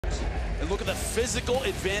And look at the physical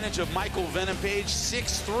advantage of Michael Venom Page,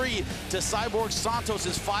 6'3" to Cyborg Santos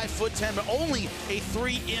is 5'10", but only a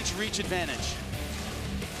 3-inch reach advantage.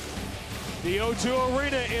 The O2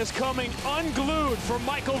 Arena is coming unglued for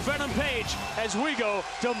Michael Venom Page as we go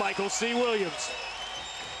to Michael C. Williams.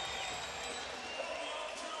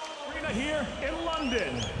 Here in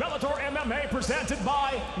London, Bellator MMA presented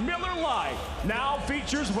by Miller Lite now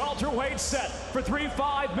features welterweight set for 3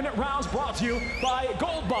 5-minute rounds brought to you by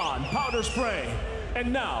Gold Bond Powder Spray.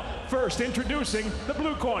 And now, first introducing the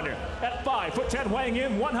blue corner at 5'10", weighing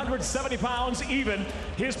in 170 pounds even.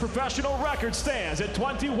 His professional record stands at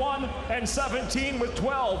 21-17 with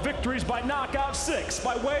 12 victories by knockout, 6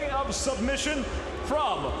 by way of submission.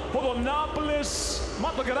 From Polonopolis,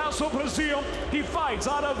 Matagrasso, Brazil, he fights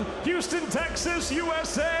out of Houston, Texas,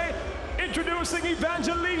 USA. Introducing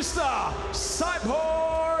Evangelista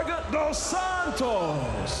Cyborg dos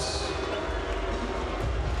Santos.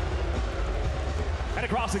 And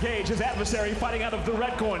across the cage, his adversary fighting out of the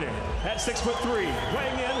red corner at 6'3",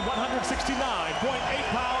 weighing in 169.8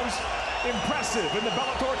 pounds. Impressive in the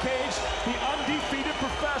Bellator cage, the undefeated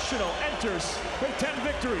professional enters with 10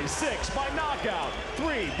 victories, 6 by knockout,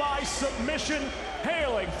 3 by submission,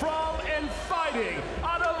 hailing from and fighting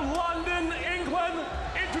out of London, England,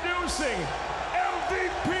 introducing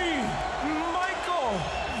MVP Michael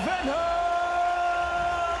Venom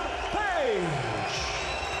Page.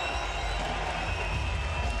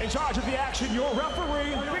 In charge of the action, your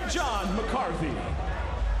referee, Big John McCarthy.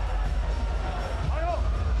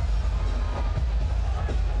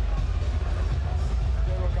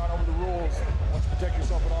 Protect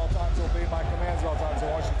yourself at all times, obey my commands at all times.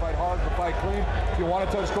 I want you to fight hard, but fight clean. If you want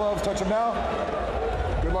to touch gloves, touch them now.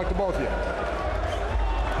 Good luck to both of you.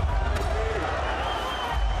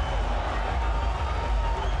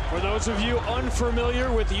 For those of you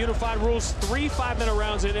unfamiliar with the unified rules, 3 5-minute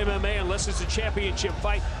rounds in MMA, unless it's a championship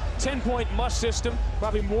fight. 10-point must system,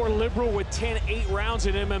 probably more liberal with 10-8 rounds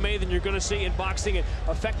in MMA than you're going to see in boxing. And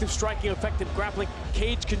effective striking, effective grappling,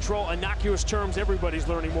 cage control, innocuous terms everybody's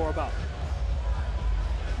learning more about.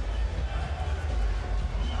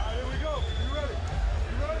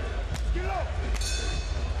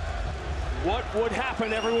 What would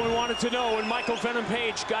happen, everyone wanted to know when Michael Venom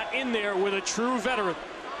Page got in there with a true veteran.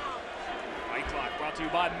 Fight Clock brought to you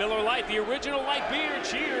by Miller Lite, the original light beer.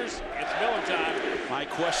 Cheers, it's Miller time. My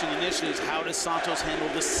question initially is, how does Santos handle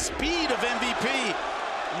the speed of MVP?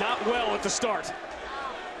 Not well at the start.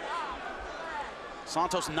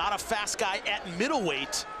 Santos not a fast guy at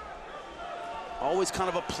middleweight. Always kind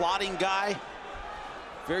of a plodding guy.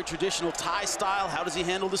 Very traditional Thai style. How does he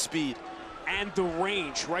handle the speed? And the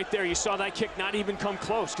range right there. You saw that kick not even come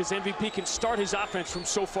close because MVP can start his offense from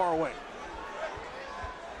so far away.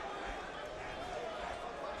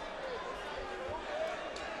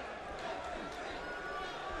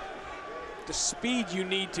 The speed you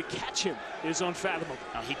need to catch him is unfathomable.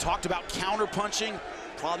 Now, he talked about counter-punching.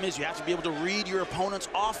 Problem is, you have to be able to read your opponent's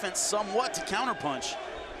offense somewhat to counter-punch.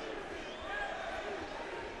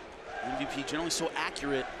 MVP generally so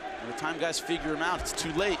accurate. By the time guys figure him out, it's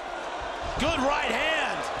too late. Good right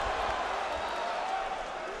hand.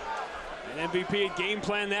 And MVP had game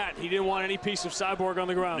planned that. He didn't want any piece of Cyborg on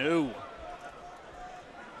the ground. No.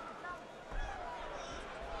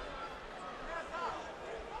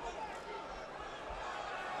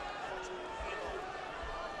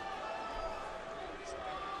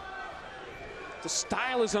 The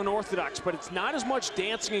style is unorthodox, but it's not as much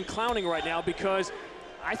dancing and clowning right now because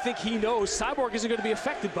I think he knows Cyborg isn't going to be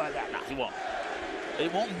affected by that. No, he won't.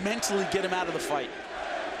 It won't mentally get him out of the fight.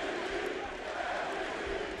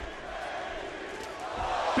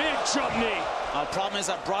 Big jump knee. Problem is,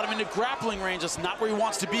 I brought him into grappling range. That's not where he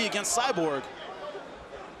wants to be against Cyborg.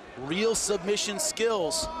 Real submission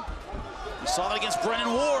skills. We saw that against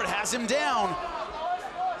Brennan Ward, has him down.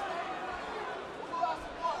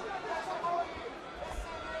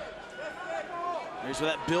 Here's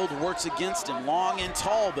where that build works against him, long and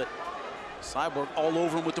tall, but Cyborg all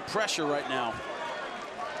over him with the pressure right now.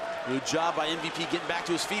 Good job by MVP getting back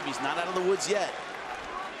to his feet. He's not out of the woods yet.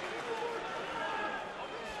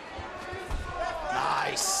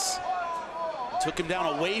 Nice. Took him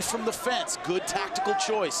down away from the fence. Good tactical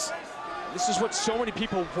choice. This is what so many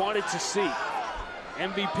people wanted to see.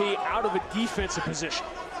 MVP out of a defensive position.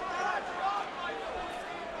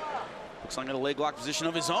 Looks like in a leg lock position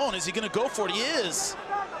of his own. Is he going to go for it? He is.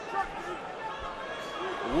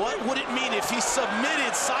 What would it mean if he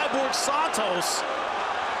submitted Cyborg Santos?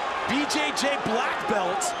 BJJ black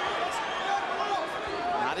belt.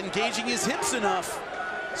 Not engaging his hips enough.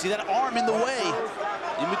 See that arm in the way,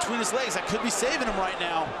 in between his legs. That could be saving him right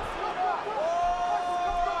now.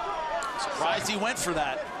 Surprised he went for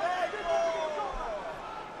that.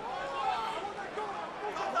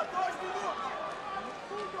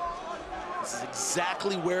 This is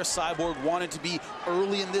exactly where Cyborg wanted to be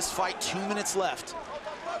early in this fight. 2 minutes left.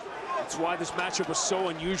 That's why this matchup was so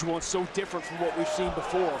unusual and so different from what we've seen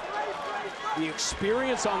before. The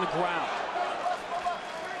experience on the ground.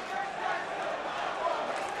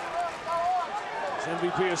 As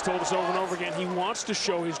MVP has told us over and over again, he wants to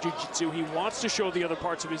show his jiu-jitsu, he wants to show the other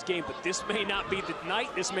parts of his game, but this may not be the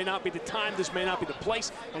night, this may not be the time, this may not be the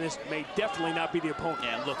place, and this may definitely not be the opponent.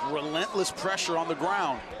 And look, relentless pressure on the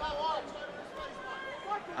ground.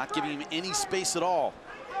 Not giving him any space at all.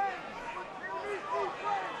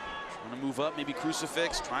 Trying to move up, maybe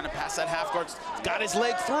crucifix, trying to pass that half guard. Got his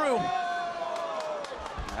leg through.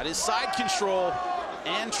 Got his side control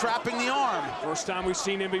and trapping the arm. First time we've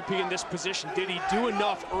seen MVP in this position. Did he do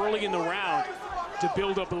enough early in the round to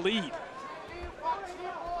build up a lead?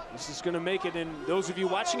 This is going to make it, and those of you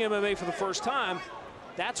watching MMA for the first time,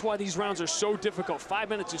 that's why these rounds are so difficult. 5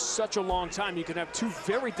 minutes is such a long time. You can have two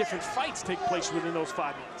very different fights take place within those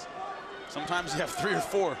 5 minutes. Sometimes you have 3 or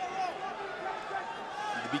 4. In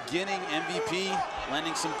the beginning, MVP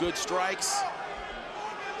landing some good strikes,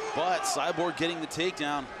 but Cyborg getting the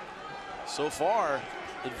takedown. So far,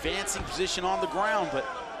 advancing position on the ground, but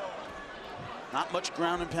not much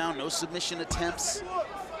ground and pound, no submission attempts.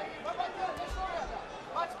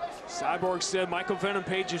 Cyborg said Michael Venom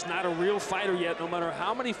Page is not a real fighter yet, no matter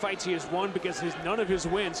how many fights he has won, because none of his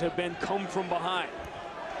wins have been come from behind.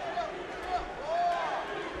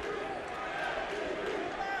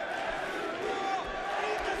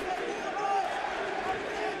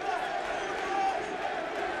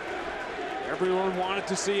 Everyone wanted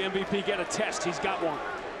to see MVP get a test. He's got one.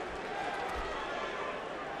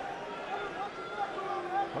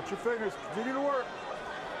 Watch your fingers. Continue to work.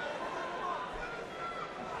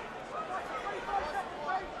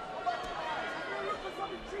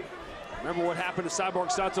 Remember what happened to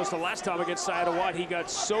Cyborg Santos the last time against Sayada Watt. He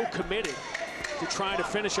got so committed to trying to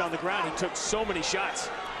finish on the ground. He took so many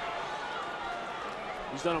shots.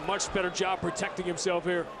 He's done a much better job protecting himself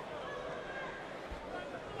here.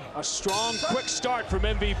 A strong, quick start from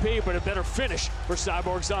MVP, but a better finish for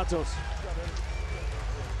Cyborg Santos.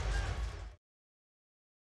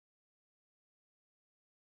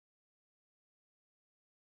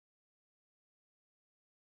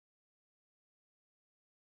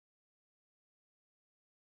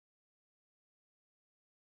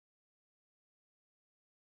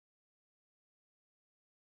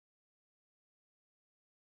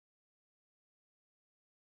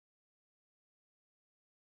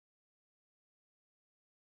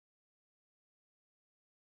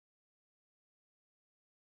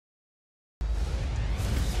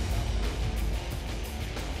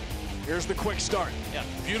 Here's the quick start. Yeah,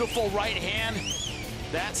 beautiful right hand.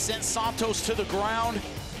 That sent Santos to the ground.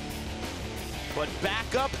 But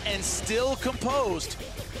back up and still composed.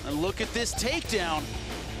 And look at this takedown.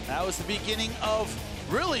 That was the beginning of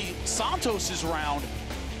really Santos's round.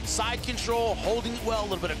 Side control, holding it well, a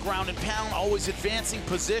little bit of ground and pound, always advancing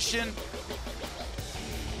position.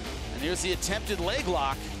 And here's the attempted leg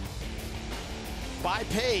lock by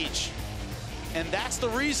Page. And that's the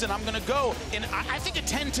reason I'm going to go in, I think, a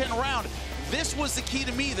 10-10 round. This was the key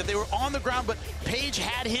to me, that they were on the ground, but Page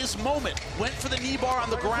had his moment. Went for the knee bar on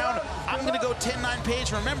the ground. I'm going to go 10-9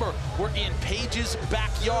 Page. Remember, we're in Page's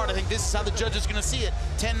backyard. I think this is how the judge is going to see it.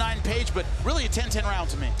 10-9 Page, but really a 10-10 round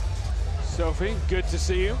to me. Sophie, good to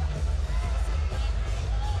see you.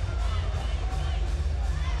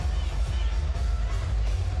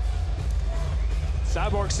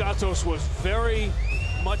 Cyborg Santos was very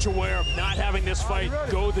much aware of not having this fight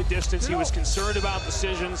go the distance. He was concerned about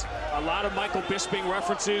decisions. A lot of Michael Bisping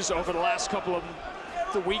references over the last couple of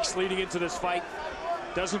the weeks leading into this fight.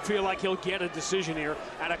 Doesn't feel like he'll get a decision here.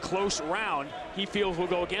 At a close round, he feels will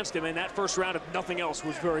go against him, and that first round, if nothing else,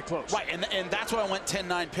 was very close. Right, and that's why I went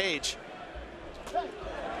 10-9 Page.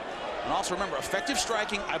 And also remember, effective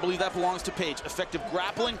striking, I believe that belongs to Page. Effective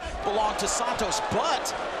grappling belonged to Santos,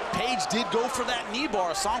 but Page did go for that knee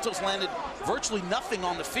bar. Santos landed virtually nothing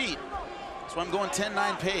on the feet. So I'm going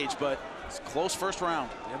 10-9 Page, but it's a close first round.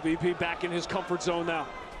 MVP back in his comfort zone now.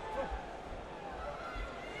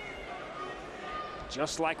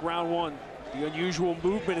 Just like round one, the unusual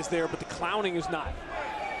movement is there, but the clowning is not.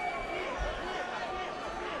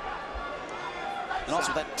 And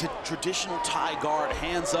also that traditional Thai guard,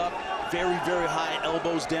 hands up, very, very high,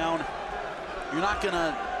 elbows down. You're not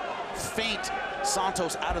gonna feint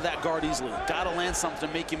Santos out of that guard easily. Gotta land something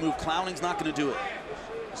to make you move. Clowning's not gonna do it.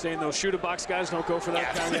 Saying those shooter box guys don't go for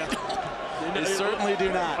that kind of. They certainly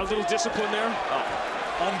do not. A little discipline there. Oh.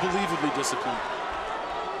 Unbelievably disciplined.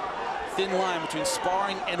 Thin line between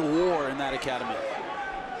sparring and war in that academy.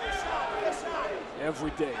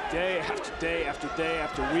 Every day, day after day after day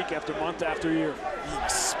after week after month after year.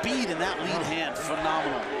 Speed in that lead hand,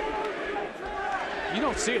 phenomenal. You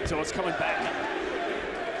don't see it till it's coming back.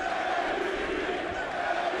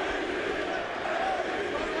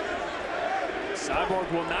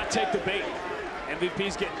 Cyborg will not take the bait.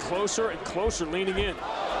 MVP's getting closer and closer, leaning in.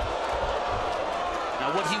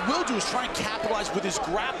 Now what he will do is try and capitalize with his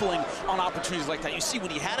grappling on opportunities like that. You see, when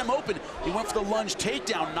he had him open, he went for the lunge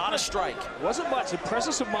takedown, not a strike. Wasn't much.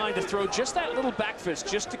 Presence of mind to throw just that little back fist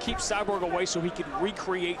just to keep Cyborg away so he could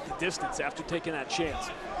recreate the distance after taking that chance.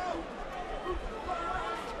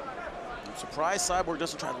 I'm surprised Cyborg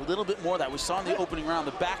doesn't try a little bit more of that. We saw in the opening round,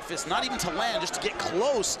 the back fist, not even to land, just to get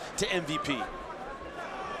close to MVP.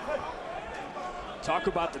 Talk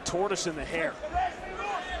about the tortoise in the hare.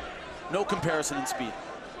 No comparison in speed.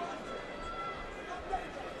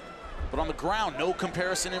 But on the ground, no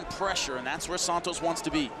comparison in pressure, and that's where Santos wants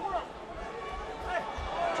to be.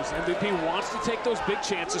 Just MVP wants to take those big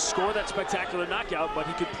chances, score that spectacular knockout, but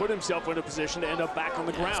he could put himself in a position to end up back on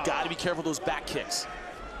the ground. He's got to be careful of those back kicks.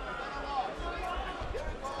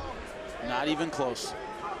 Not even close.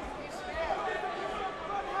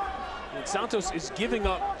 And Santos is giving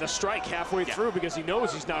up the strike halfway through because he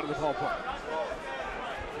knows he's not in the ballpark.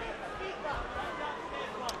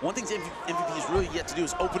 One thing MVP has really yet to do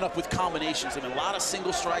is open up with combinations. I mean, a lot of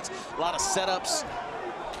single strikes, a lot of setups.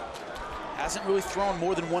 Hasn't really thrown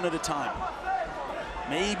more than one at a time.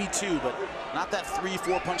 Maybe two, but not that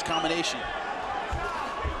 3-4 punch combination.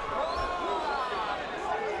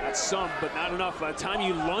 That's some, but not enough. By the time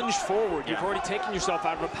you lunge forward, you've already taken yourself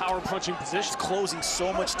out of a power punching position. He's closing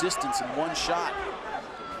so much distance in one shot.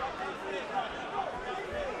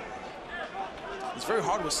 It's very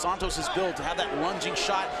hard with Santos' build to have that lunging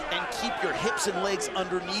shot and keep your hips and legs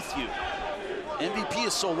underneath you. MVP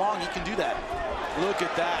is so long, he can do that. Look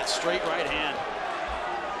at that, straight right hand.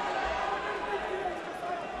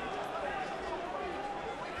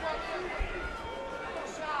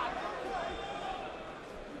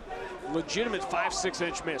 Legitimate 5-6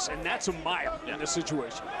 inch miss, and that's a mile in this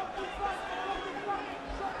situation.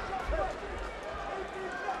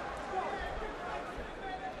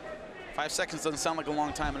 Five seconds doesn't sound like a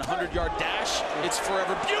long time. In a 100-yard dash, it's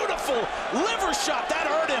forever. Beautiful liver shot, that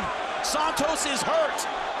hurt him. Santos is hurt.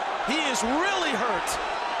 He is really hurt.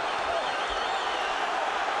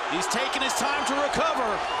 He's taking his time to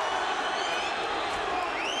recover.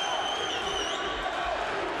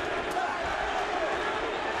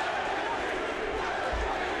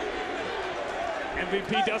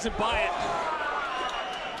 MVP doesn't buy it.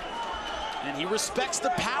 And he respects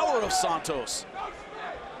the power of Santos.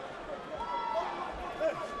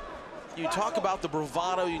 You talk about the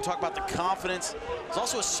bravado, you talk about the confidence. He's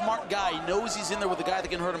also a smart guy. He knows he's in there with a guy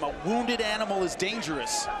that can hurt him. A wounded animal is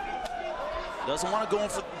dangerous. He doesn't want to go in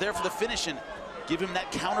there for the finish and give him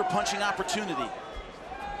that counter-punching opportunity.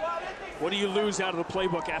 What do you lose out of the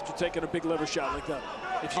playbook after taking a big liver shot like that?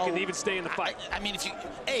 If you can even stay in the fight. I mean, if you,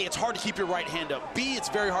 A, it's hard to keep your right hand up. B, it's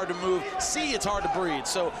very hard to move. C, it's hard to breathe.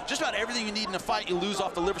 So just about everything you need in a fight, you lose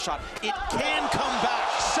off the liver shot. It can come back.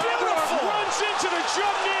 Cyborg runs into the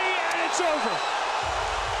jump knee, and it's over.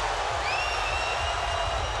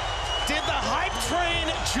 Did the hype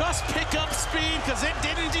train just pick up speed? Because it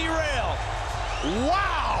didn't derail.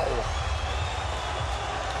 Wow!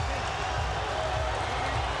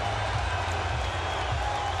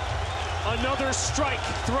 Another strike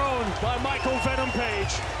thrown by Michael Venom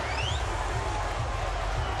Page.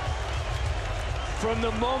 From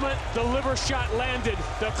the moment the liver shot landed,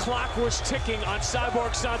 the clock was ticking on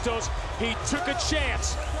Cyborg Santos. He took a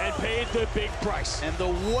chance and paid the big price. And the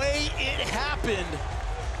way it happened,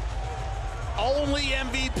 only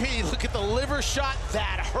MVP. Look at the liver shot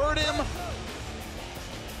that hurt him.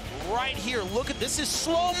 Right here, look at this. Is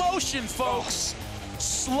slow motion, folks.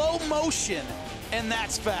 Slow motion, and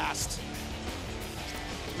that's fast.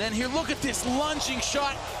 Then here, look at this lunging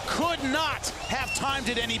shot. Could not have timed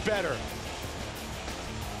it any better.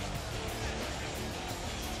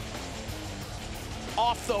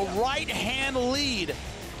 Off the right hand lead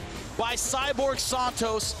by Cyborg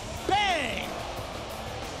Santos. Bang!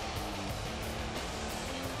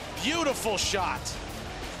 Beautiful shot.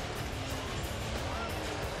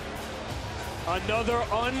 Another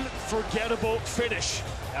unforgettable finish.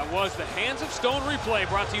 That was the Hands of Stone replay,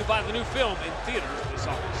 brought to you by the new film in theaters this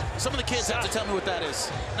August. Some of the kids have to tell me what that is.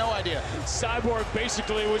 No idea. Cyborg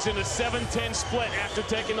basically was in a 7-10 split after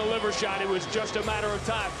taking the liver shot. It was just a matter of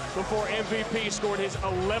time before MVP scored his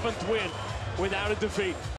 11th win without a defeat.